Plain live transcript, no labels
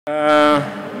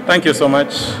Thank you so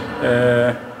much.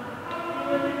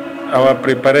 Our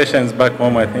preparations back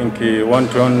home, I think,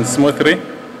 went on smoothly.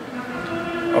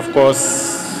 Of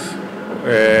course,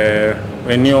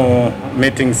 we knew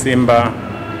meeting Simba,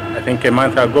 I think, a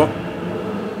month ago.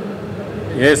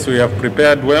 Yes, we have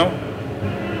prepared well.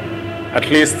 At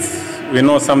least we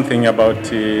know something about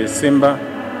Simba,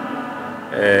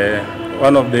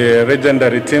 one of the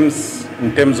legendary teams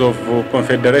in terms of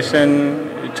Confederation,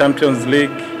 Champions League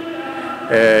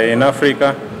in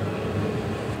Africa.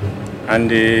 And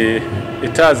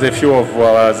it has a few of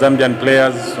our Zambian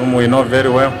players whom we know very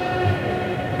well.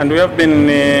 And we have been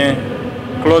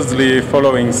closely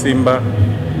following Simba,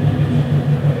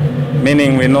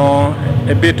 meaning we know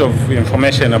a bit of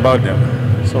information about them.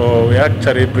 So we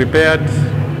actually prepared.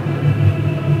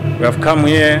 We have come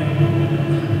here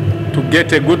to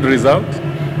get a good result.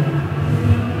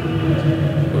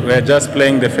 We are just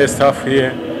playing the first half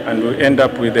here, and we end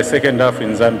up with the second half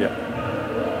in Zambia.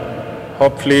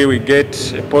 Hopefully we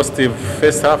get a positive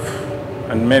first half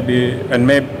and maybe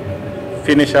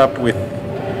finish up with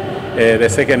the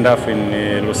second half in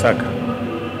Lusaka.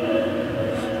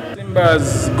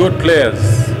 Simba's good players.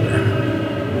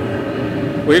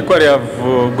 We equally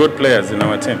have good players in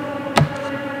our team.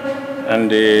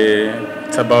 And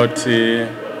it's about the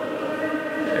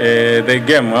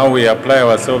game, how we apply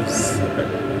ourselves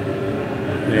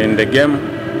in the game,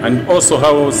 and also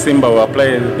how Simba will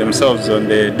apply themselves on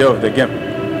the day of the game.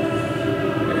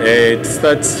 It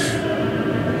starts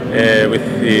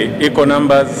with the equal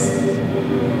numbers,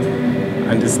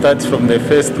 and it starts from the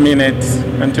first minute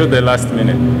until the last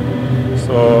minute.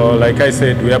 So, like I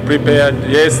said, we are prepared.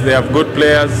 Yes, they have good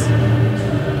players.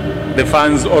 The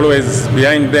fans always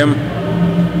behind them.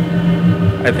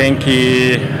 I think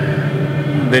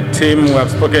the team, we have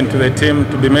spoken to the team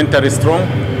to be mentally strong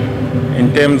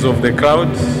in terms of the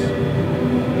crowd.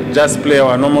 Just play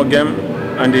our normal game,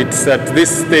 and it's at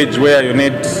this stage where you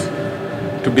need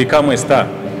to become a star.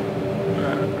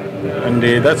 And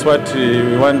that's what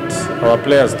we want our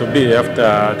players to be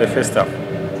after the first half.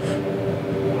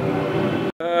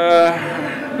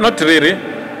 Not really.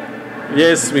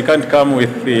 Yes, we can't come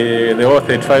with the whole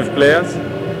 35 players,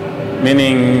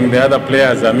 meaning the other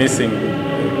players are missing.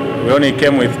 We only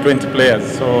came with 20 players,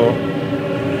 so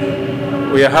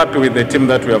we are happy with the team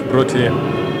that we have brought here.